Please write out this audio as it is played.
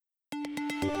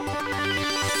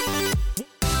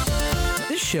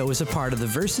show is a part of the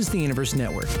Versus the Universe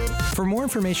network. For more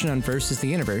information on Versus the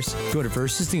Universe, go to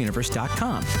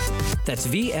versustheuniverse.com. That's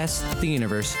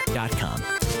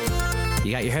vstheuniverse.com.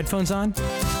 You got your headphones on?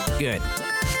 Good.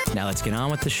 Now let's get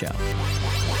on with the show.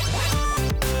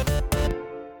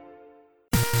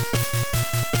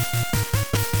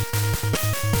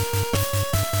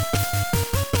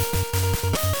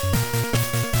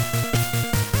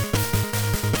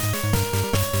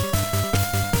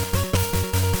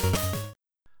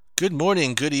 Good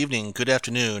morning, good evening, good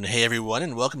afternoon. Hey everyone,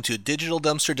 and welcome to Digital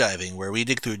Dumpster Diving, where we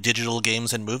dig through digital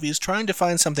games and movies trying to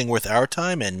find something worth our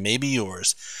time and maybe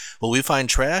yours. Will we find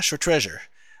trash or treasure?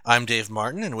 I'm Dave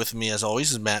Martin, and with me as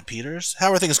always is Matt Peters.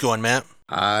 How are things going, Matt?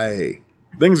 Hi.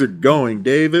 Things are going,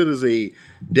 Dave. It is a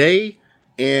day,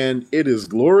 and it is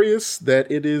glorious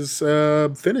that it is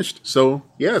finished. So,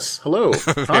 yes, hello.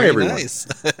 Hi, everyone. Nice.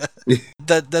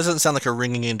 That doesn't sound like a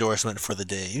ringing endorsement for the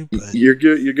day. But You're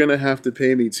going to have to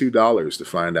pay me $2 to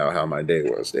find out how my day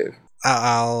was, Dave.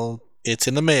 It's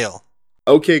in the mail.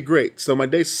 Okay, great. So my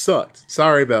day sucked.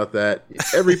 Sorry about that.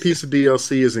 Every piece of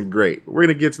DLC isn't great. We're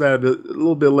going to get to that a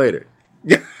little bit later.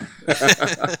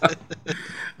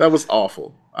 That was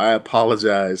awful. I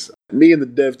apologize. Me and the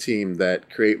dev team that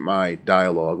create my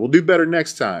dialogue will do better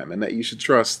next time, and that you should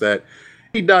trust that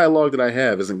any dialogue that I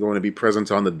have isn't going to be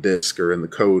present on the disc or in the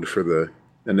code for the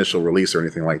initial release or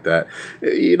anything like that.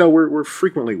 You know, we're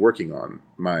frequently working on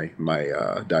my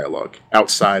dialogue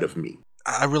outside of me.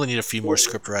 I really need a few more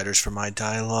script writers for my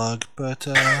dialogue, but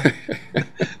we'll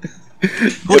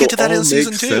get to that in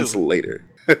Season 2. Sense later.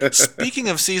 Speaking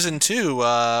of Season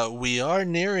 2, we are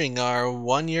nearing our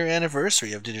 1-year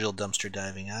anniversary of Digital Dumpster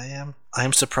Diving. I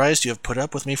am surprised you have put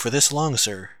up with me for this long,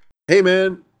 sir. Hey,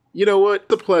 man, you know what?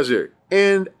 It's a pleasure.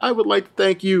 And I would like to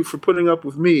thank you for putting up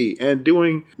with me and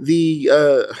doing the,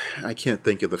 I can't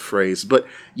think of the phrase, but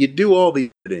you do all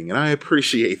the editing, and I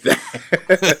appreciate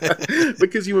that.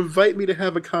 Because you invite me to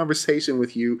have a conversation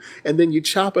with you, and then you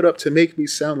chop it up to make me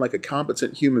sound like a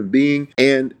competent human being.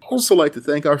 And also like to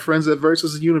thank our friends at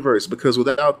Versus the Universe, because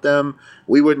without them,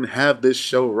 we wouldn't have this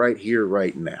show right here,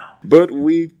 right now. But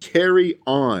we carry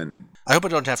on. I hope I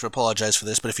don't have to apologize for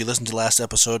this, but if you listened to last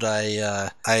episode,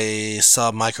 I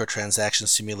saw Microtransaction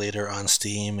Simulator on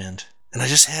Steam, and I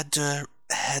just had to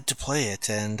play it,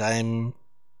 and I'm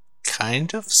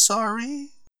kind of sorry.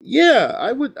 Yeah,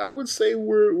 I would say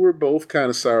we're both kind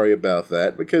of sorry about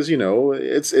that, because you know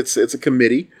it's a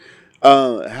committee.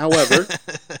 However,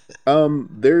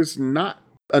 there's not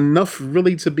enough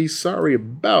really to be sorry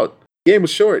about. Game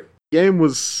was short. Game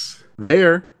was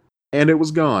there, and it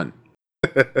was gone.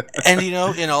 And, you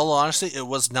know, in all honesty, it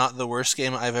was not the worst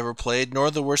game I've ever played, nor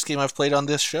the worst game I've played on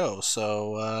this show.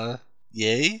 So,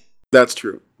 yay? That's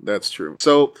true.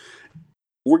 So,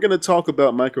 we're going to talk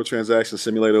about Microtransaction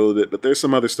Simulator a little bit, but there's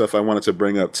some other stuff I wanted to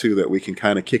bring up, too, that we can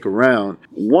kind of kick around.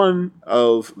 One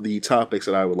of the topics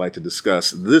that I would like to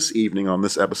discuss this evening on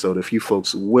this episode, if you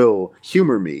folks will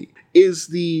humor me, is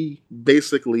the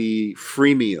basically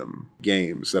freemium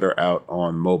games that are out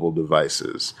on mobile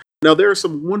devices. Now, there are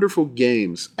some wonderful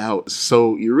games out,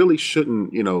 so you really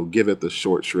shouldn't, give it the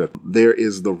short shrift. There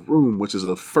is The Room, which is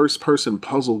a first-person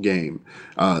puzzle game.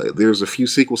 There's a few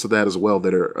sequels to that as well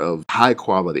that are of high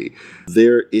quality.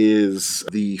 There is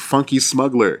The Funky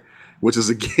Smuggler, which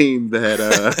is a game that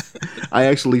I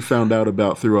actually found out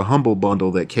about through a Humble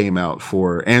Bundle that came out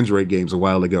for Android games a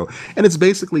while ago. And it's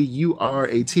basically you are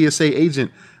a TSA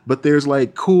agent, but there's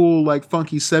like cool, like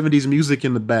funky 70s music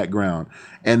in the background.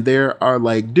 And there are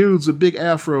like dudes with big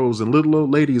afros and little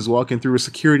old ladies walking through a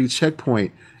security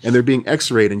checkpoint, and they're being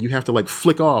x-rayed, and you have to like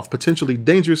flick off potentially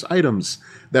dangerous items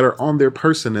that are on their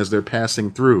person as they're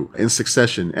passing through in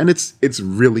succession. And it's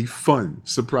really fun,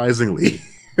 surprisingly.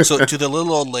 So do the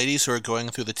little old ladies who are going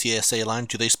through the TSA line,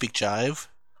 do they speak jive?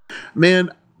 Man,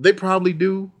 they probably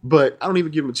do, but I don't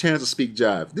even give them a chance to speak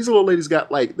jive. These little ladies got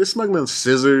they're smuggling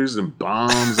scissors and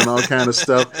bombs and all kind of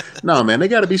stuff. No, man, they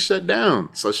got to be shut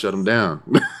down. So shut them down.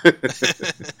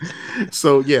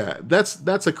 So yeah,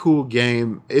 that's a cool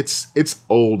game. It's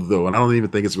old though, and I don't even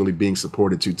think it's really being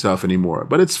supported too tough anymore,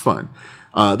 but it's fun.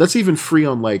 That's even free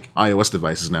on iOS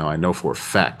devices now, I know for a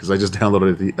fact, because I just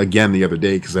downloaded it again the other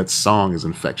day because that song is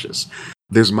infectious.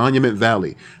 There's Monument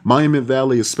Valley. Monument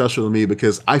Valley is special to me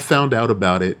because I found out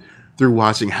about it through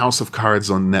watching House of Cards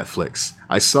on Netflix.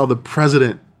 I saw the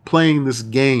president playing this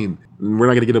game. We're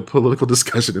not going to get a political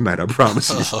discussion tonight, I promise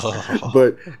you.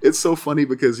 But it's so funny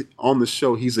because on the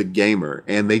show, he's a gamer,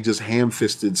 and they just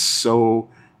ham-fisted so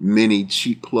many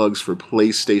cheap plugs for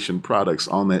PlayStation products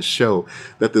on that show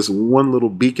that this one little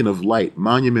beacon of light,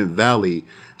 Monument Valley,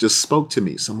 just spoke to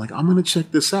me. So I'm like, I'm going to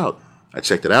check this out. I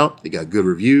checked it out. It got good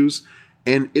reviews.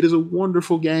 And it is a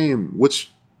wonderful game,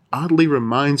 which oddly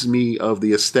reminds me of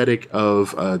the aesthetic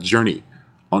of Journey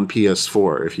on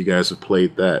PS4, if you guys have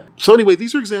played that. So anyway,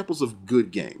 these are examples of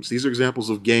good games. These are examples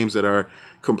of games that are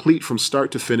complete from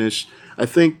start to finish. I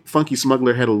think Funky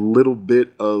Smuggler had a little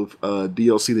bit of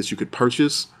DLC that you could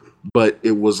purchase, but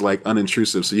it was like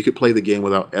unintrusive, so you could play the game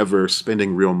without ever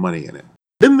spending real money in it.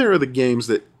 Then there are the games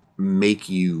that make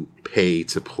you pay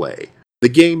to play. The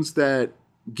games that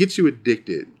get you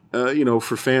addicted.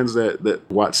 For fans that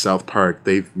watch South Park,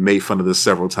 they've made fun of this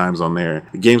several times on there.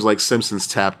 Games like Simpsons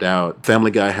Tapped Out. Family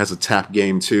Guy has a tap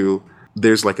game too.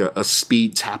 There's like a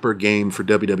speed tapper game for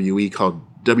WWE called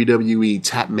WWE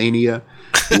Tap Mania,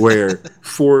 where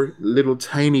 4 little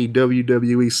tiny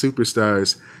WWE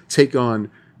superstars take on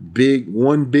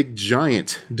one big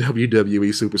giant WWE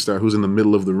superstar who's in the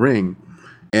middle of the ring.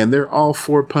 And they're all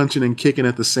 4 punching and kicking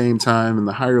at the same time. And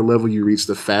the higher level you reach,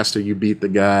 the faster you beat the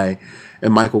guy.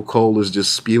 And Michael Cole is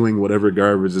just spewing whatever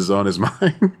garbage is on his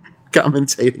mind,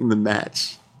 commentating the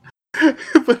match.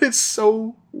 But it's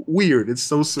so weird. It's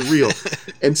so surreal.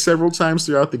 And several times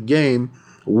throughout the game,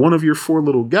 one of your 4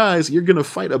 little guys, you're going to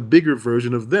fight a bigger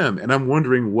version of them. And I'm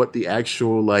wondering what the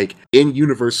actual,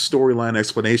 in-universe storyline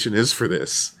explanation is for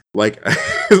this.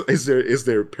 Is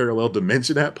there parallel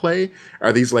dimension at play?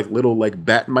 Are these little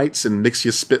Batmites and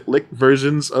Mix-Ya-Spit-Lick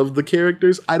versions of the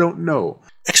characters? I don't know.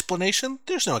 Explanation?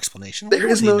 There's no explanation. There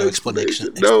is no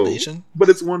explanation. No, but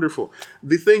it's wonderful.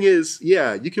 The thing is,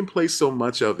 you can play so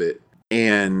much of it,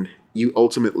 and you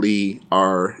ultimately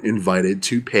are invited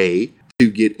to pay to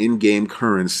get in-game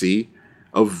currency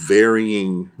of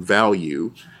varying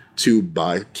value to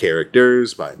buy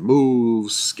characters, buy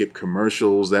moves, skip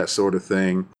commercials, that sort of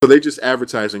thing. So they're just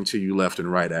advertising to you left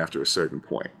and right after a certain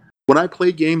point. When I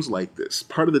play games like this,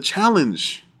 part of the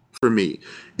challenge for me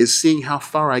is seeing how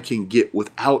far I can get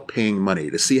without paying money,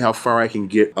 to see how far I can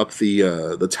get up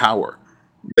the tower,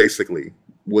 basically,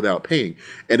 without paying.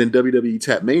 And in WWE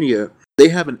Tap Mania, they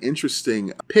have an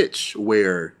interesting pitch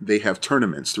where they have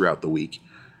tournaments throughout the week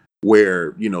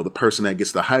where, the person that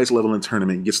gets the highest level in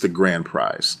tournament gets the grand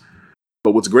prize.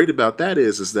 But what's great about that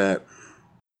is that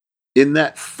in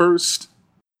that first,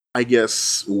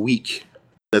 week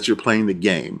that you're playing the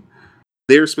game,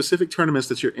 there are specific tournaments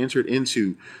that you're entered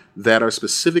into that are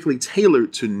specifically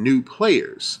tailored to new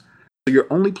players. So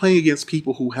you're only playing against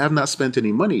people who have not spent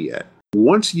any money yet.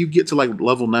 Once you get to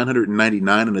level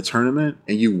 999 in a tournament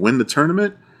and you win the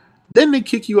tournament, then they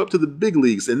kick you up to the big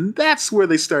leagues, and that's where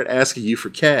they start asking you for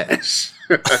cash.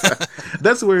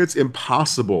 That's where it's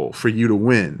impossible for you to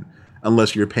win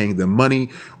unless you're paying them money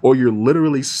or you're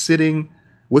literally sitting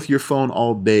with your phone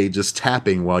all day just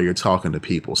tapping while you're talking to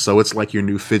people. So it's like your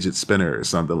new fidget spinner or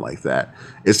something like that.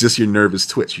 It's just your nervous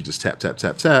twitch. You just tap, tap,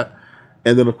 tap, tap.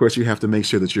 And then, of course, you have to make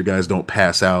sure that your guys don't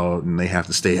pass out and they have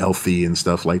to stay healthy and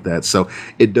stuff like that. So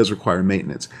it does require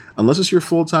maintenance. Unless it's your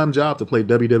full-time job to play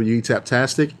WWE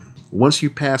Taptastic, once you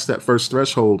pass that first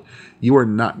threshold, you are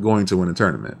not going to win a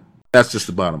tournament. That's just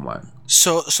the bottom line.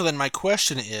 So then my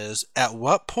question is, at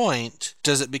what point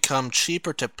does it become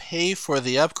cheaper to pay for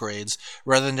the upgrades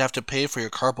rather than to have to pay for your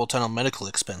carpal tunnel medical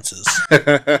expenses?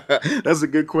 That's a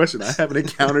good question. I haven't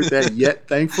encountered that yet,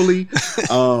 thankfully.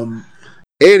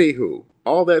 Anywho,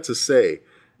 all that to say,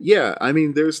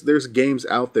 there's games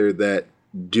out there that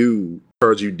do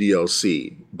charge you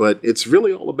DLC, but it's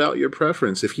really all about your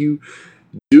preference. If you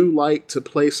do like to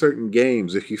play certain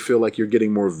games, if you feel like you're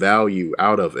getting more value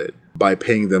out of it by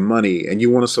paying them money and you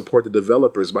want to support the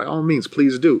developers, by all means,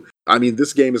 please do.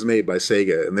 This game is made by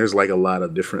Sega, and there's a lot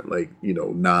of different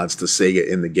nods to Sega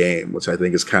in the game, which I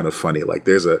think is kind of funny.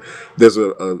 There's a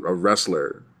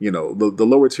wrestler, the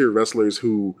lower tier wrestlers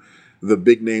who the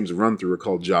big names run through are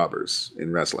called jobbers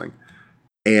in wrestling.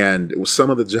 And some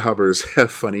of the jobbers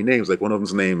have funny names. One of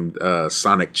them's named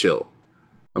Sonic Chill.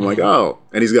 I'm like, oh,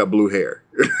 and he's got blue hair.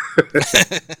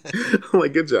 I'm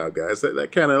like, good job, guys. That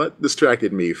kind of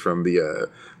distracted me from the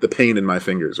pain in my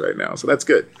fingers right now. So that's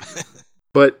good.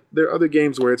 But there are other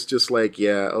games where it's just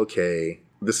okay,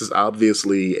 this is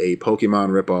obviously a Pokemon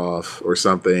ripoff or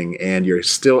something, and you're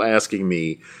still asking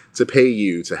me to pay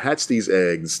you to hatch these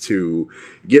eggs, to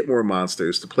get more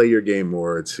monsters, to play your game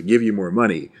more, to give you more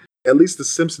money. At least The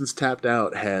Simpsons Tapped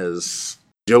Out has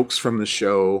jokes from the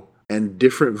show and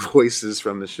different voices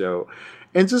from the show.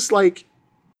 And just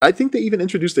I think they even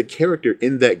introduced a character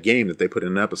in that game that they put in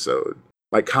an episode.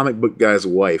 Comic Book Guy's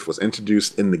wife was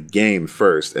introduced in the game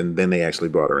first, and then they actually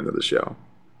brought her into the show.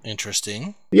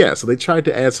 Interesting. Yeah, so they tried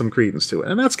to add some credence to it,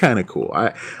 and that's kind of cool.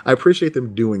 I appreciate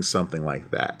them doing something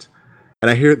like that. And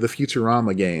I hear the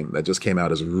Futurama game that just came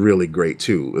out is really great,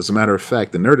 too. As a matter of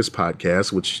fact, the Nerdist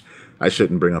podcast, which I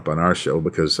shouldn't bring up on our show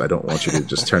because I don't want you to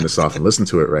just turn this off and listen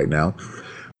to it right now.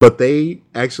 But they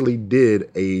actually did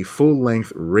a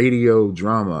full-length radio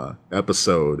drama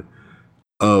episode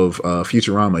of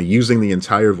Futurama using the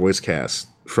entire voice cast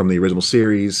from the original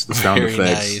series, the sound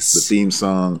effects, the theme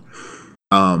song.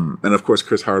 And of course,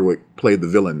 Chris Hardwick played the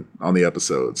villain on the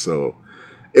episode. So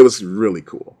it was really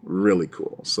cool. Really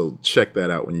cool. So check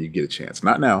that out when you get a chance.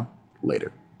 Not now,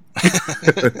 later.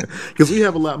 Because we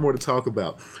have a lot more to talk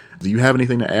about. Do you have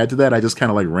anything to add to that? I just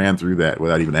kind of like ran through that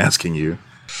without even asking you.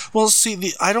 Well,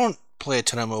 see, I don't play a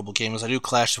ton of mobile games. I do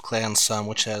Clash of Clans some,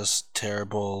 which has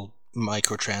terrible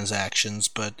microtransactions,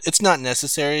 but it's not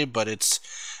necessary, but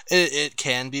it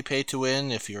can be pay to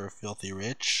win if you're filthy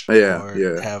rich or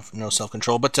have no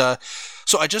self-control. But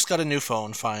so I just got a new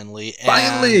phone finally.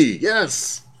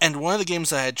 Yes. And one of the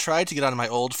games I had tried to get on my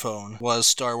old phone was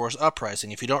Star Wars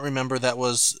Uprising. If you don't remember,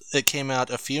 it came out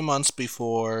a few months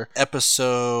before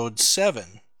Episode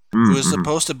 7. It was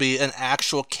supposed to be an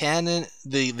actual canon.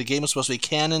 The game was supposed to be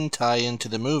canon tie-in to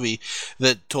the movie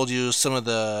that told you some of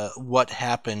what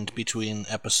happened between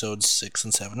Episodes 6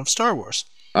 and 7 of Star Wars.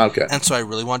 Okay. And so I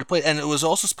really wanted to play it. And it was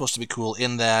also supposed to be cool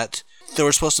in that there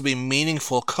was supposed to be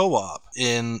meaningful co-op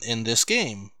in this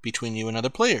game between you and other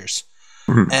players.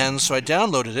 And so I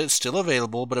downloaded it. It's still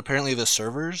available, but apparently the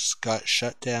servers got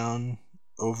shut down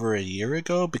over a year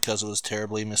ago because it was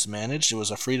terribly mismanaged. It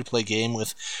was a free-to-play game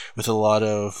with a lot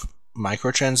of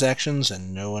microtransactions,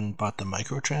 and no one bought the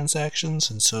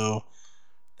microtransactions, and so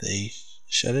they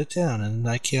shut it down, and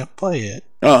I can't play it.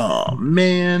 Oh,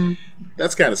 man.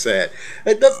 That's kind of sad.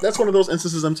 That's one of those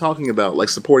instances I'm talking about, like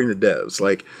supporting the devs.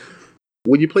 Like,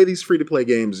 when you play these free-to-play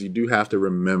games, you do have to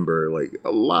remember, like,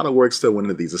 a lot of work still went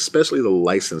into these, especially the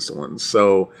licensed ones.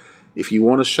 So if you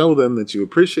want to show them that you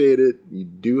appreciate it, you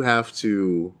do have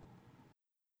to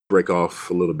break off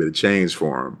a little bit of change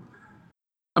for them.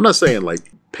 I'm not saying,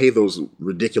 like, pay those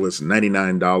ridiculous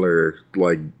 $99,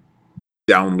 like,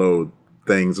 download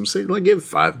things. I'm saying, like, give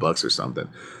 $5 or something.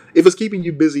 If it's keeping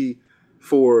you busy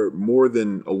for more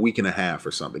than a week and a half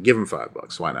or something, give them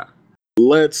 $5. Why not?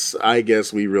 I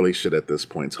guess we really should at this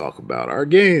point talk about our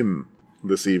game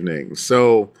this evening.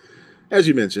 So, as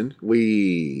you mentioned,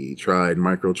 we tried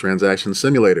Microtransaction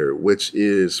Simulator, which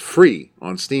is free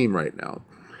on Steam right now.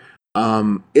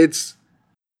 It's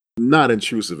not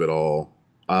intrusive at all.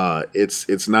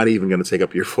 It's not even going to take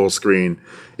up your full screen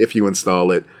if you install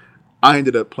it. I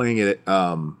ended up playing it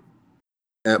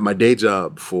at my day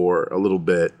job for a little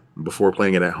bit before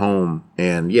playing it at home.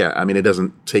 And yeah, I mean, it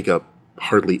doesn't take up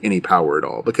hardly any power at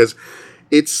all because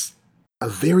it's a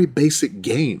very basic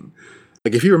game.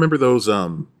 Like if you remember those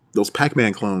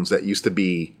Pac-Man clones that used to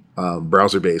be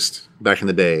browser-based back in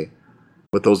the day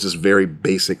with those just very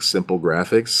basic, simple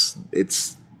graphics,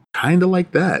 it's kind of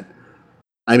like that.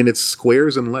 I mean, it's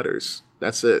squares and letters.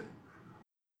 That's it.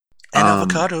 And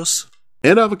avocados.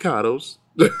 And avocados.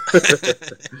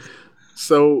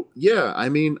 So, yeah, I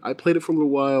mean, I played it for a little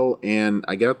while, and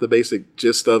I got the basic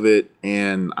gist of it,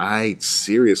 and I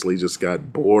seriously just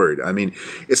got bored. I mean,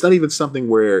 it's not even something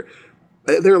where...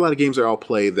 There are a lot of games that I'll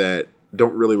play that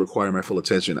don't really require my full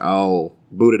attention. I'll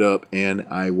boot it up, and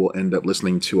I will end up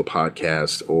listening to a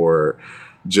podcast or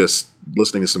just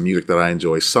listening to some music that I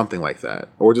enjoy, something like that.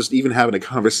 Or just even having a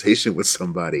conversation with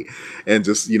somebody and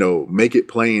just, make it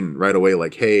plain right away,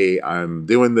 like, hey, I'm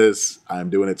doing this. I'm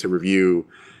doing it to review.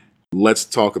 Let's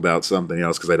talk about something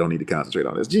else because I don't need to concentrate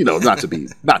on this. Not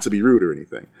to be rude or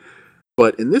anything.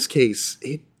 But in this case,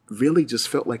 it really just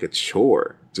felt like a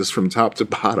chore, just from top to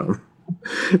bottom,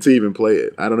 to even play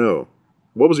it. I don't know.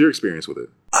 What was your experience with it?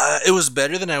 It was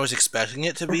better than I was expecting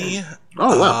it to be.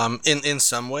 Oh, wow. In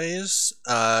some ways.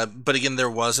 But again, there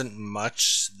wasn't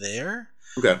much there.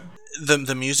 Okay.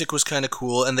 The music was kind of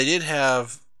cool, and they did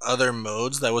have other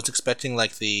modes that I was expecting,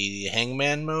 like the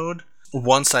Hangman mode.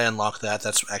 Once I unlocked that,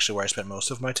 that's actually where I spent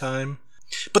most of my time.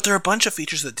 But there are a bunch of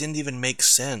features that didn't even make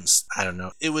sense. I don't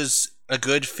know. It was a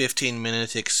good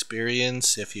 15-minute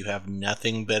experience if you have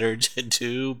nothing better to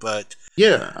do, but...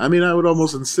 Yeah, I mean, I would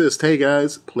almost insist, hey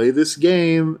guys, play this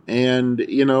game and,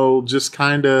 just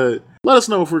kind of let us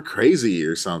know if we're crazy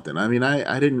or something. I mean,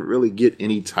 I didn't really get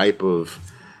any type of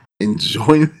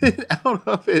enjoyment out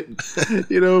of it,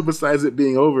 besides it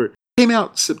being over. It came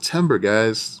out September,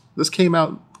 guys. This came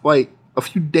out, like, a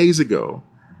few days ago.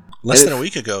 Less than a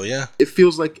week ago, yeah. It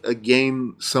feels like a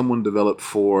game someone developed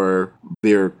for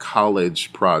their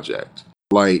college project.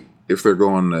 Like, if they're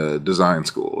going to design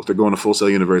school, if they're going to Full Sail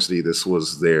University, this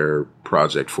was their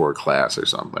project for a class or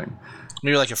something.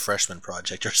 Maybe like a freshman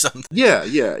project or something. Yeah.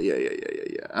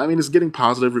 I mean, it's getting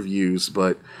positive reviews,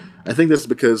 but I think that's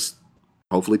because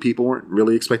Hopefully people weren't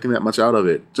really expecting that much out of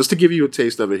it. Just to give you a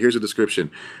taste of it, here's a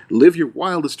description. Live your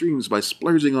wildest dreams by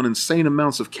splurging on insane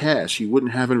amounts of cash you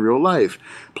wouldn't have in real life.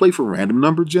 Play for random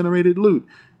number-generated loot.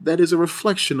 That is a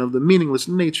reflection of the meaningless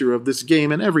nature of this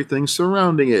game and everything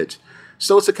surrounding it.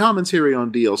 So it's a commentary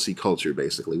on DLC culture,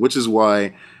 basically, which is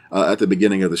why at the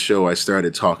beginning of the show I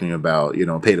started talking about,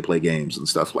 pay-to-play games and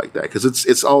stuff like that, because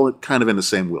it's all kind of in the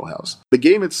same wheelhouse. The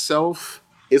game itself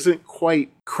isn't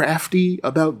quite crafty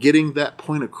about getting that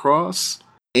point across,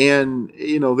 and,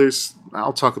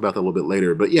 I'll talk about that a little bit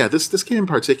later, but yeah, this game in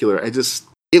particular,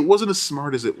 it wasn't as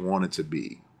smart as it wanted to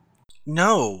be.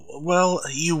 No, well,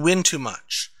 you win too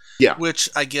much. Yeah. Which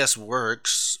I guess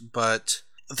works, but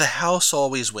the house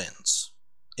always wins.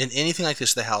 In anything like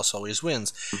this, the house always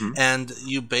wins. Mm-hmm. And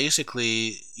you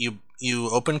basically, you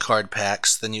open card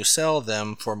packs, then you sell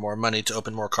them for more money to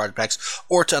open more card packs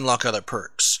or to unlock other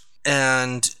perks.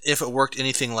 And if it worked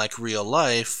anything like real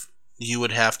life, you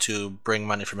would have to bring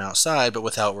money from outside, but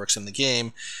with how it works in the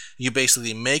game, you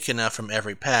basically make enough from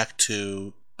every pack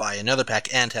to buy another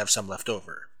pack and have some left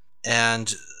over.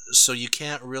 And so you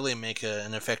can't really make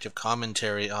an effective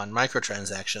commentary on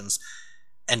microtransactions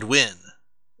and win.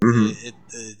 Mm-hmm.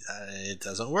 It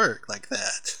doesn't work like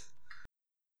that.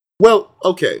 Well,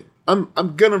 okay.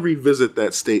 I'm gonna revisit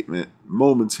that statement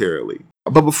momentarily.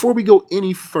 But before we go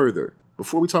any further,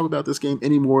 before we talk about this game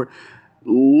anymore,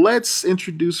 let's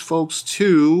introduce folks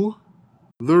to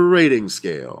the rating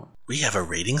scale. We have a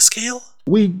rating scale?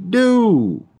 We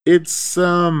do. It's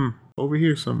over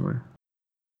here somewhere.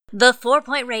 The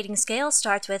 4-point rating scale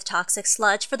starts with Toxic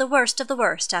Sludge for the worst of the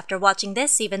worst. After watching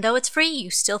this, even though it's free,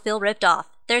 you still feel ripped off.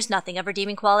 There's nothing of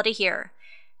redeeming quality here.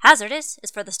 Hazardous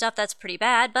is for the stuff that's pretty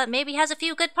bad, but maybe has a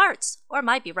few good parts, or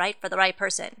might be right for the right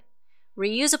person.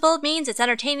 Reusable means it's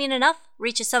entertaining enough,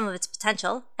 reaches some of its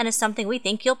potential, and is something we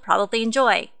think you'll probably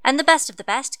enjoy. And the best of the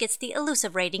best gets the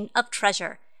elusive rating of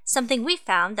Treasure, something we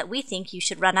found that we think you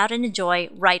should run out and enjoy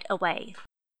right away.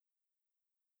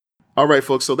 All right,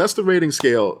 folks, so that's the rating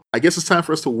scale. I guess it's time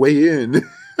for us to weigh in.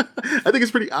 I think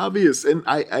it's pretty obvious, and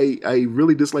I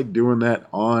really dislike doing that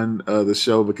on the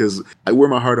show because I wear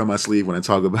my heart on my sleeve when I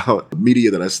talk about media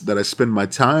that I spend my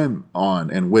time on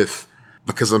and with,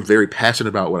 because I'm very passionate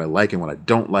about what I like and what I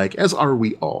don't like, as are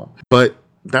we all. But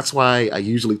that's why I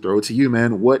usually throw it to you,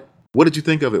 man. What did you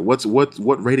think of it?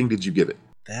 What rating did you give it?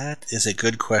 That is a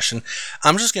good question.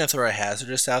 I'm just going to throw a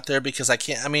hazardous out there because I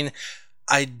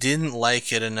didn't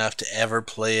like it enough to ever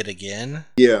play it again.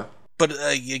 Yeah. But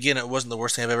again, it wasn't the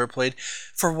worst thing I've ever played.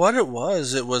 For what it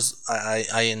was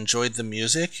I enjoyed the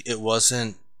music. It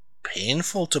wasn't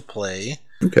painful to play.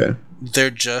 Okay. There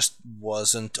just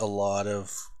wasn't a lot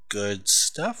of good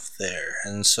stuff there.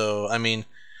 And so,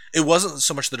 it wasn't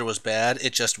so much that it was bad,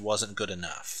 it just wasn't good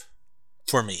enough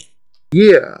for me.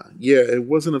 Yeah, it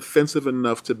wasn't offensive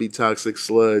enough to be Toxic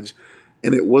Sludge.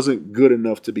 And it wasn't good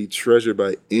enough to be Treasure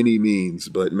by any means.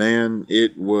 But man,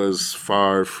 it was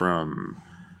far from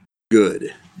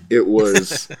good. It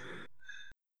was...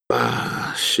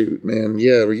 shoot, man.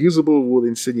 Yeah, reusable will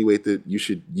insinuate that you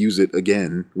should use it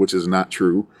again, which is not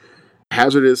true.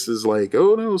 Hazardous is like,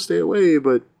 oh no, stay away.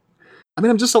 But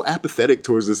I'm just so apathetic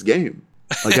towards this game.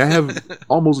 Like, I have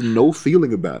almost no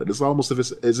feeling about it. It's almost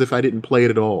as if I didn't play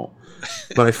it at all.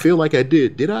 But I feel like I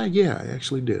did. Did I? Yeah, I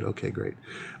actually did. Okay, great.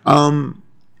 I want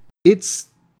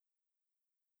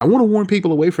to warn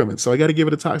people away from it, so I got to give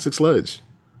it a Toxic Sludge.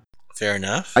 Fair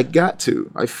enough. I got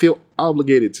to. I feel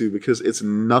obligated to because it's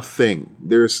nothing.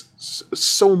 There's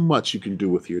so much you can do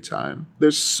with your time.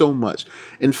 There's so much.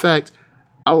 In fact,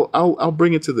 I'll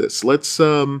bring it to this. Let's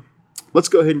go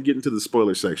ahead and get into the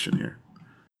spoiler section here.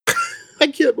 I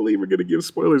can't believe we're going to give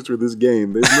spoilers for this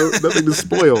game. There's nothing to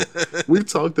spoil. We've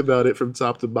talked about it from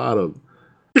top to bottom.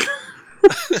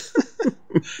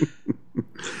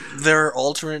 There are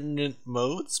alternate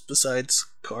modes besides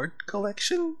card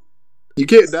collection? You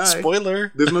can't die.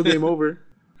 Spoiler. There's no game over.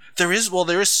 There is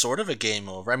sort of a game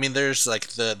over. There's like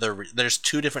there's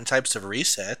two different types of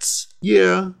resets.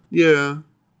 Yeah.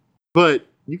 But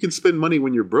you can spend money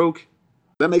when you're broke.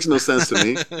 That makes no sense to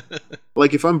me.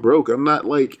 Like, if I'm broke, I'm not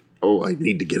like, oh, I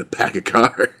need to get a pack of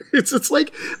cards. It's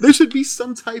like there should be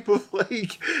some type of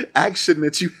like action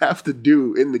that you have to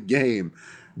do in the game.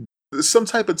 Some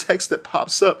type of text that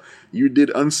pops up. You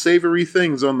did unsavory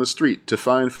things on the street to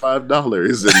find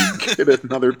 $5 and get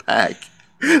another pack.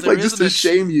 Like, just to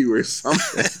shame you or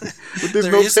something. But there's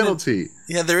no penalty.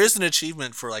 There is an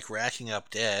achievement for like racking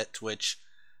up debt, which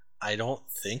I don't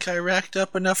think I racked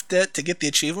up enough debt to get the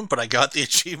achievement, but I got the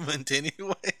achievement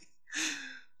anyway.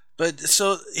 But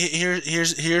so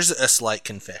here's a slight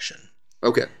confession.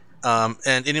 Okay.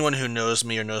 And anyone who knows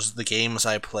me or knows the games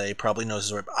I play probably knows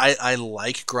this. I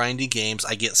like grindy games.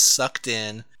 I get sucked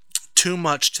in too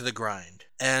much to the grind.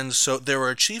 And so there were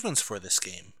achievements for this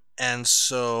game. And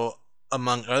so,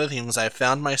 among other things, I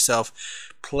found myself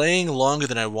playing longer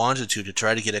than I wanted to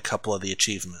try to get a couple of the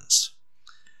achievements.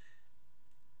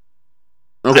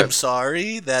 Okay. I'm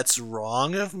sorry, that's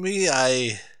wrong of me.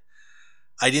 I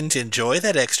didn't enjoy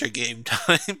that extra game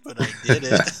time, but I did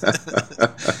it.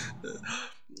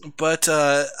 But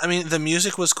I mean, the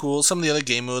music was cool. Some of the other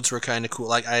game modes were kind of cool.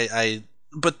 Like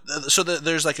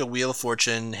there's like a Wheel of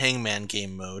Fortune Hangman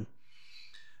game mode,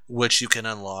 which you can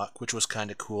unlock, which was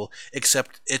kind of cool.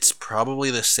 Except it's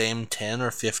probably the same 10 or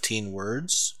 15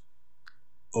 words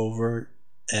over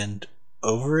and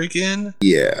over again.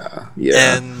 Yeah.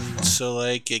 And so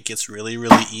like it gets really,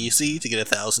 really easy to get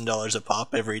 $1,000 a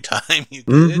pop every time you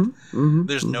get it.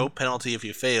 There's no penalty if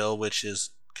you fail, which is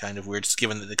kind of weird, just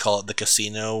given that they call it the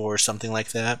casino or something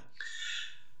like that.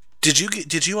 Did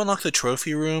you unlock the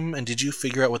trophy room, and did you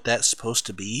figure out what that's supposed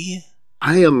to be?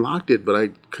 I unlocked it, but I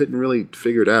couldn't really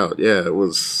figure it out. Yeah, it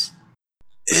was.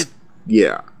 It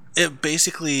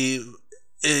basically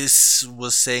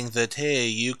was saying that, hey,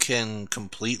 you can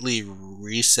completely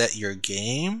reset your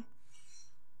game.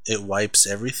 It wipes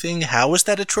everything. How is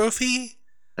that a trophy?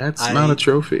 That's not a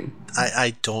trophy.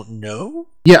 I don't know.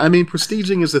 Yeah, I mean,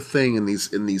 prestiging is a thing in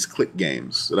these click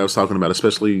games that I was talking about,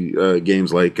 especially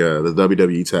games like the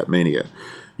WWE Tap Mania.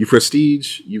 You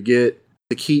prestige, you get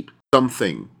to keep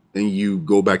something, and you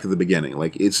go back to the beginning.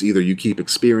 Like, it's either you keep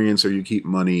experience, or you keep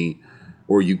money,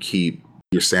 or you keep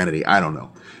your sanity. I don't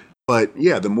know. But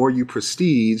yeah, the more you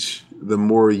prestige, the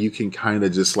more you can kind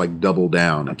of just like double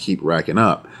down and keep racking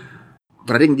up.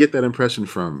 But I didn't get that impression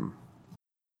from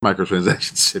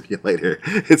Microtransaction Simulator.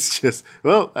 It's just,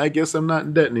 well, I guess I'm not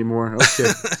in debt anymore.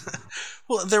 Okay.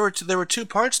 Well, there were two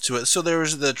parts to it. So there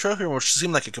was the trophy room, which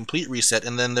seemed like a complete reset,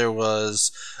 and then there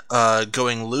was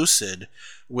Going Lucid,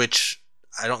 which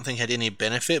I don't think had any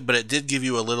benefit, but it did give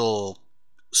you a little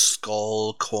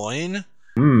skull coin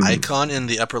icon in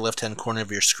the upper left-hand corner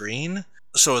of your screen.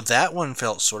 So that one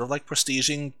felt sort of like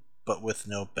prestiging, but with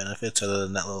no benefits other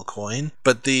than that little coin.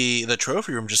 But the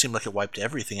trophy room just seemed like it wiped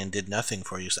everything and did nothing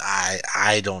for you. So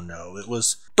I don't know.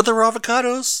 But there were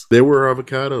avocados. There were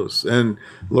avocados, and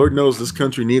Lord knows this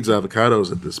country needs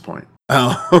avocados at this point.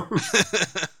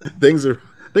 Things are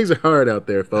hard out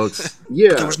there, folks.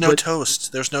 Yeah, there was no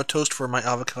toast. There's no toast for my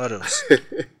avocados.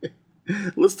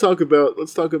 Let's talk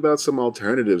about some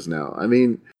alternatives now. I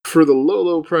mean, for the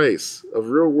low price of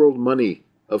real world money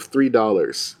of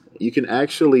 $3, you can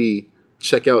actually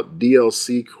check out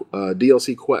DLC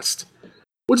Quest,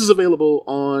 which is available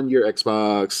on your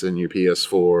Xbox and your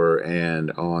PS4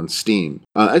 and on Steam.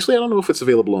 Actually, I don't know if it's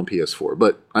available on PS4,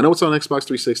 but I know it's on Xbox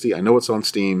 360. I know it's on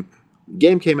Steam.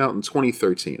 Game came out in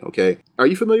 2013, okay? Are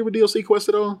you familiar with DLC Quest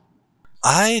at all?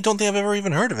 I don't think I've ever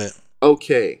even heard of it.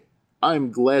 Okay.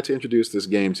 I'm glad to introduce this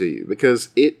game to you because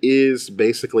it is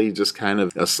basically just kind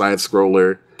of a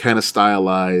side-scroller, kind of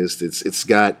stylized. It's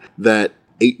got that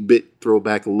 8-bit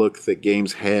throwback look that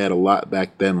games had a lot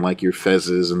back then, like your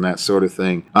Fezes and that sort of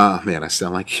thing. Man, I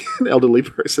sound like an elderly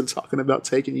person talking about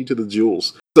taking you to the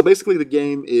jewels. So basically the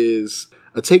game is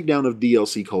a takedown of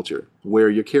DLC culture, where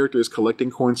your character is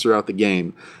collecting coins throughout the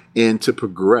game, and to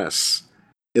progress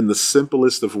in the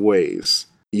simplest of ways,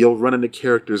 you'll run into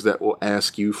characters that will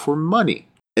ask you for money.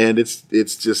 And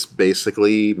it's just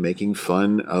basically making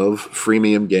fun of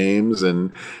freemium games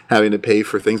and having to pay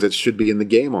for things that should be in the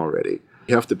game already.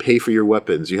 You have to pay for your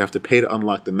weapons. You have to pay to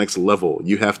unlock the next level.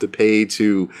 You have to pay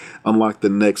to unlock the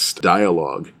next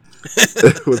dialogue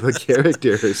with a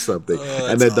character or something.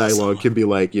 And that dialogue can be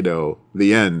like,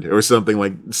 the end or something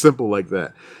like simple like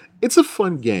that. It's a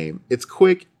fun game. It's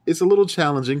quick. It's a little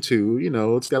challenging too,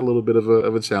 it's got a little bit of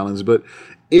a challenge, but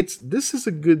this is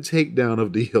a good takedown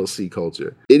of DLC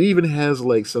culture. It even has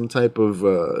like some type of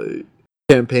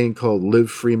campaign called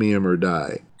Live Freemium or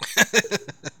Die.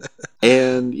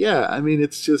 And yeah, I mean,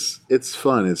 it's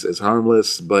fun. It's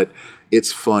harmless, but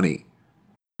it's funny.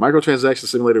 Microtransaction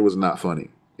Simulator was not funny.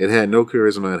 It had no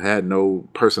charisma. It had no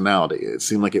personality. It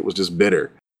seemed like it was just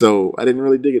bitter. So I didn't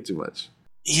really dig it too much.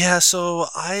 Yeah, so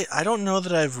I don't know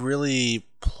that I've really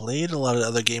played a lot of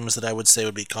other games that I would say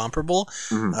would be comparable.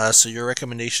 Mm-hmm. So your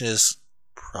recommendation is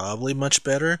probably much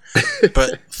better.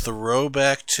 But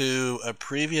throwback to a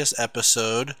previous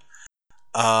episode.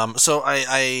 So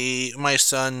my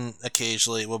son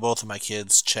occasionally, well, both of my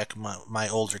kids check my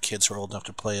older kids who are old enough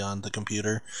to play on the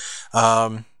computer,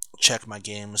 check my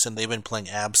games, and they've been playing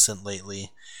Absent lately.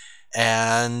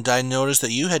 And I noticed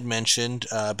that you had mentioned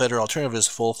Better Alternative is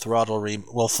Full Throttle,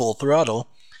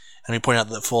 and he pointed out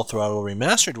that Full Throttle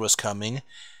Remastered was coming,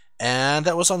 and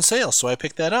that was on sale, so I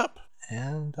picked that up,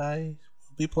 and I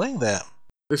will be playing that.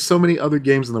 There's so many other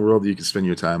games in the world that you can spend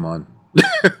your time on.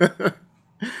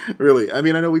 Really. I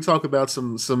mean, I know we talk about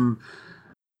some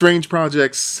strange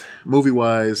projects,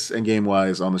 movie-wise and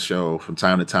game-wise, on the show from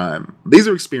time to time. These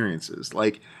are experiences.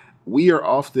 Like, we are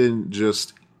often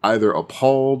just either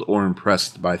appalled or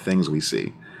impressed by things we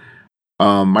see.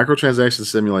 Microtransaction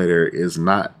Simulator is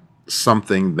not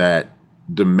something that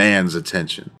demands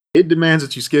attention. It demands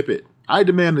that you skip it. I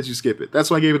demand that you skip it. That's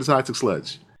why I gave it a Toxic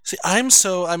Sludge. See,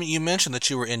 you mentioned that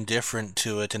you were indifferent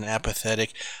to it and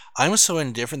apathetic. I'm so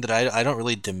indifferent that I don't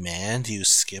really demand you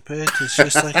skip it. It's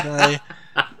just like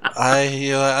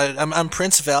I'm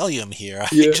Prince Valium here.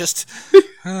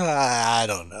 I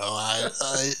don't know.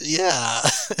 Yeah.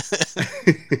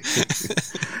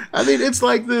 I mean, it's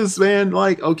like this, man.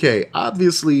 Like, okay,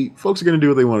 obviously, folks are going to do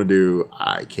what they want to do.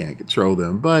 I can't control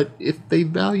them. But if they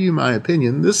value my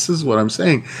opinion, this is what I'm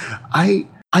saying.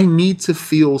 I need to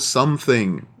feel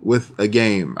something with a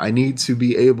game. I need to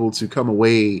be able to come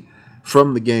away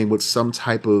from the game with some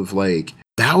type of, like,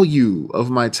 value of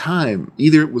my time.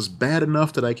 Either it was bad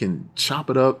enough that I can chop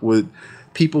it up with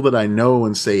people that I know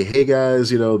and say, hey guys,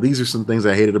 these are some things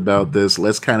I hated about this.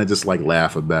 Let's kind of just like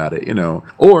laugh about it,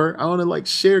 Or I want to like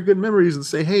share good memories and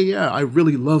say, hey, yeah, I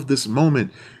really love this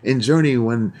moment in Journey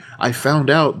when I found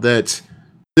out that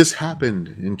this happened,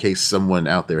 in case someone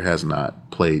out there has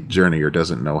not played Journey or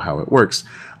doesn't know how it works.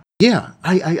 Yeah,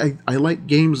 I like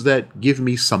games that give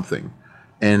me something.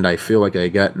 And I feel like I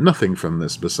got nothing from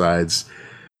this besides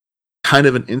kind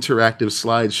of an interactive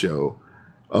slideshow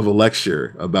of a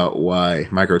lecture about why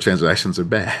microtransactions are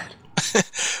bad.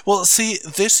 Well, see,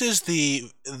 this is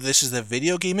the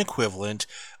video game equivalent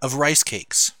of rice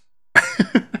cakes.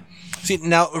 See,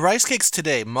 now, rice cakes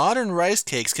today, modern rice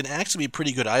cakes can actually be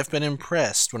pretty good. I've been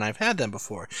impressed when I've had them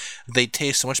before. They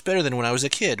taste so much better than when I was a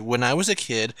kid. When I was a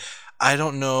kid, I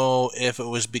don't know if it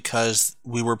was because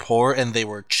we were poor and they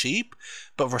were cheap,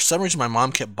 but for some reason my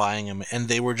mom kept buying them, and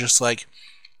they were just like,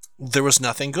 there was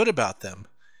nothing good about them.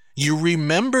 You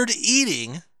remembered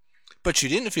eating, but you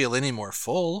didn't feel any more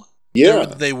full. Yeah.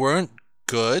 They weren't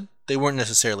good. They weren't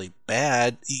necessarily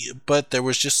bad, but there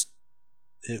was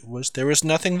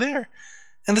nothing there.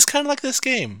 And it's kind of like this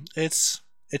game. It's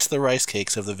the rice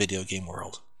cakes of the video game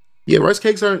world. Yeah, rice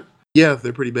cakes they're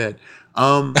pretty bad.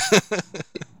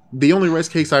 The only rice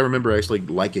cakes I remember actually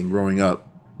liking growing up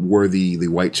were the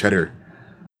white cheddar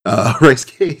rice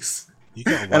cakes. You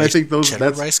got and I think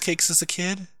cheddar rice cakes as a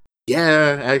kid?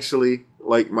 Yeah, actually.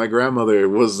 Like, my grandmother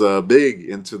was big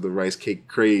into the rice cake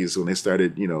craze when they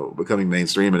started, becoming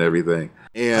mainstream and everything.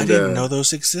 And I didn't know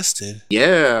those existed.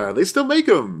 Yeah, they still make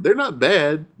them. They're not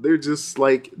bad. They're just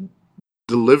like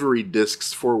delivery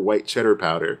discs for white cheddar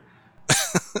powder.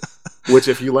 Which,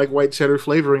 if you like white cheddar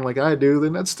flavoring like I do,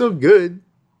 then that's still good.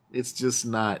 It's just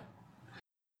not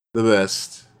the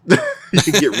best. You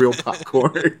can get real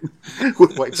popcorn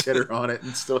with white cheddar on it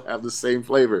and still have the same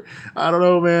flavor. I don't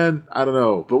know, man. I don't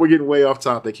know. But we're getting way off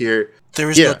topic here. There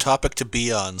is no topic to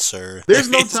be on, sir. There's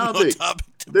no topic.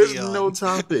 There's no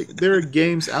topic. There are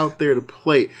games out there to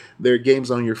play. There are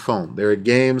games on your phone. There are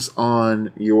games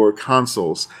on your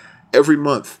consoles. Every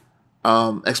month,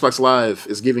 Xbox Live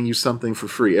is giving you something for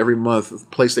free. Every month,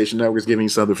 PlayStation Network is giving you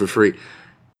something for free.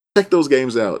 Check those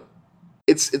games out.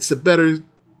 It's a better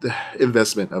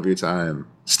investment of your time.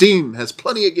 Steam has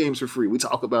plenty of games for free. We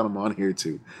talk about them on here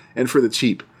too, and for the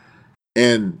cheap.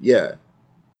 And yeah,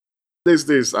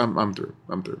 I'm through.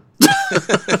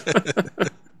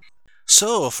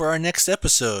 So for our next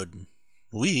episode,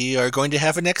 we are going to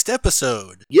have a next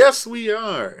episode. Yes, we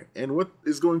are. And what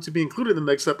is going to be included in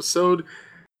the next episode,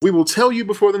 we will tell you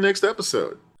before the next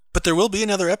episode. But there will be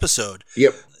another episode.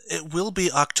 Yep. It will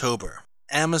be October.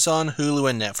 Amazon, Hulu,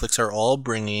 and Netflix are all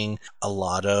bringing a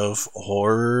lot of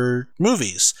horror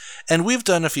movies. And we've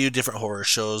done a few different horror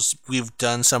shows. We've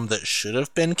done some that should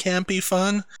have been campy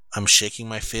fun. I'm shaking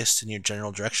my fist in your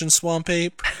general direction, Swamp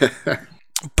Ape.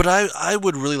 But I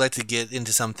would really like to get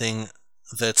into something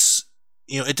that's,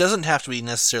 it doesn't have to be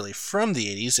necessarily from the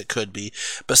 80s, it could be,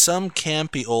 but some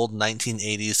campy old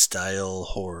 1980s style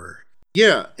horror.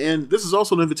 Yeah, and this is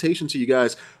also an invitation to you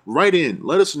guys. Write in,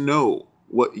 let us know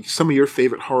what some of your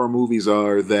favorite horror movies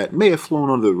are that may have flown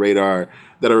under the radar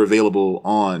that are available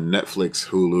on Netflix,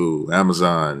 Hulu,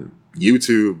 Amazon,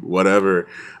 YouTube, whatever.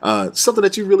 Something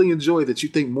that you really enjoy that you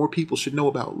think more people should know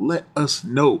about. Let us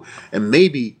know. And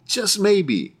maybe, just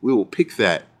maybe, we will pick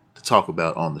that to talk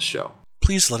about on the show.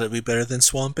 Please let it be better than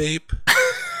Swamp Ape.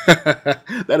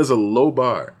 That is a low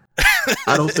bar.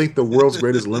 I don't think the world's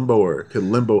greatest limboer could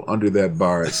limbo under that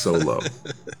bar. It's so low.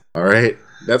 All right?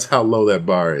 That's how low that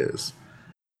bar is.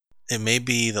 It may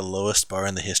be the lowest bar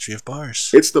in the history of bars.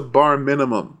 It's the bar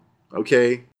minimum,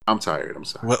 okay? I'm tired. I'm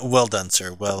sorry. Well done,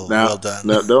 sir. Well done.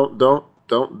 No,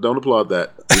 don't applaud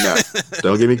that. Do not.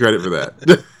 Don't give me credit for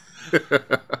that.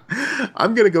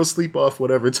 I'm gonna go sleep off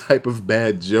whatever type of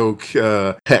bad joke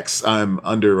hex I'm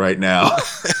under right now.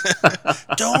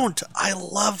 Don't. I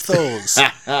love those.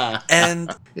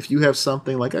 And if you have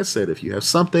something, like I said, if you have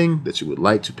something that you would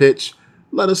like to pitch,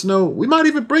 let us know. We might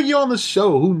even bring you on the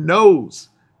show. Who knows?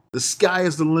 The sky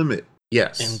is the limit.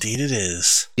 Yes. Indeed it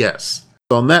is. Yes.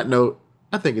 So on that note,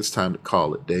 I think it's time to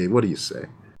call it, Dave. What do you say?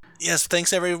 Yes,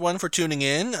 thanks everyone for tuning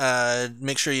in.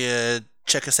 Make sure you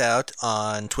check us out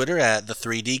on Twitter at the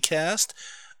 3Dcast,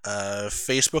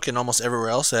 Facebook, and almost everywhere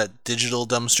else at Digital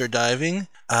Dumpster Diving.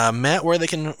 Matt, where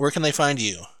can they find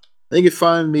you? They can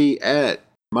find me at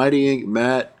Mighty Ink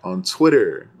Matt on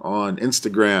Twitter, on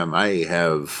Instagram. I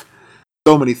have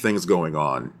so many things going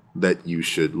on that you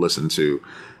should listen to.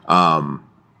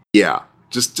 Yeah,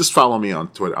 just follow me on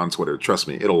Twitter. Trust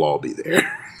me, it'll all be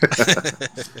there.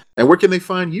 And where can they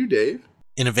find you, Dave?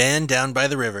 In a van down by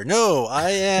the river. No,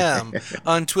 I am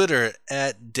on Twitter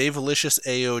at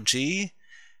DaveAlicious_AOG,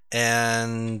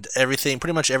 and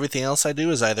pretty much everything else I do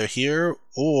is either here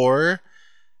or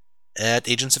at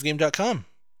agentsofgame.com.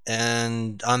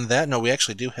 And on that note, we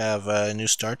actually do have a new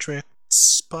Star Trek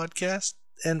podcast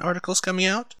and articles coming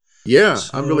out. Yeah,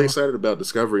 so, I'm really excited about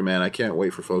Discovery, man. I can't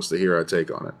wait for folks to hear our take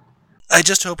on it. I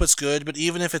just hope it's good, but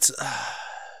even if it's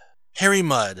Harry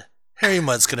Mudd. Harry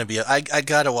Mudd's going to be... I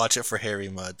gotta watch it for Harry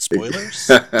Mudd. Spoilers?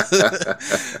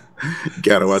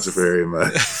 Gotta watch it for Harry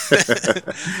Mudd.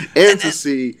 and to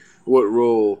see what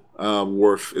role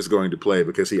Worf is going to play,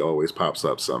 because he always pops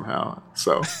up somehow.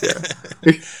 So, yeah.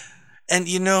 And,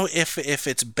 if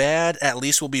it's bad, at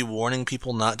least we'll be warning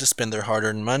people not to spend their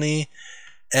hard-earned money.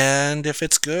 And if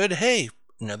it's good, hey,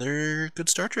 another good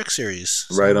Star Trek series.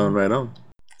 So, right on.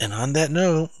 And on that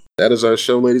note... That is our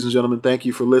show, ladies and gentlemen. Thank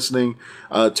you for listening.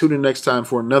 Tune in next time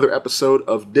for another episode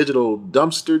of Digital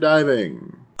Dumpster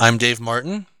Diving. I'm Dave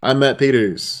Martin. I'm Matt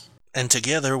Peters. And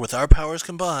together, with our powers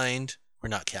combined, we're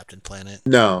not Captain Planet.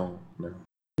 No.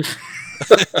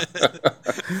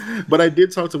 But I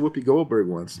did talk to Whoopi Goldberg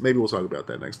once. Maybe we'll talk about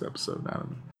that next episode. I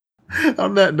don't know.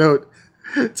 On that note,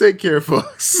 take care,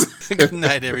 folks. Good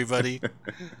night, everybody.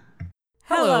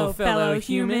 Hello, fellow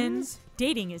humans.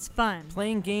 Dating is fun.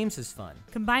 Playing games is fun.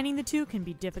 Combining the two can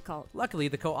be difficult. Luckily,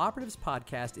 the Cooperatives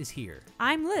podcast is here.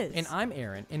 I'm Liz. And I'm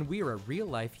Aaron, and we're a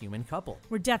real-life human couple.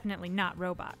 We're definitely not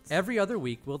robots. Every other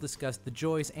week, we'll discuss the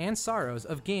joys and sorrows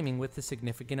of gaming with a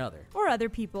significant other. Or other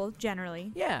people,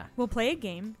 generally. Yeah. We'll play a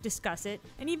game, discuss it,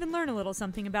 and even learn a little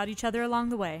something about each other along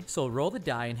the way. So roll the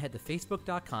die and head to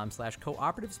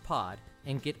facebook.com/cooperativeспod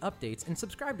and get updates and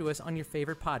subscribe to us on your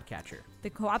favorite podcatcher.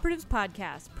 The Cooperatives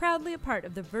Podcast, proudly a part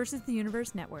of the Versus the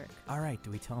Universe network. All right,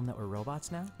 do we tell them that we're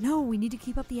robots now? No, we need to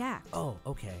keep up the act. Oh,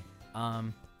 okay.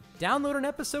 Download an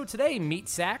episode today, meat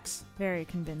sacks. Very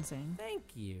convincing. Thank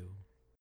you.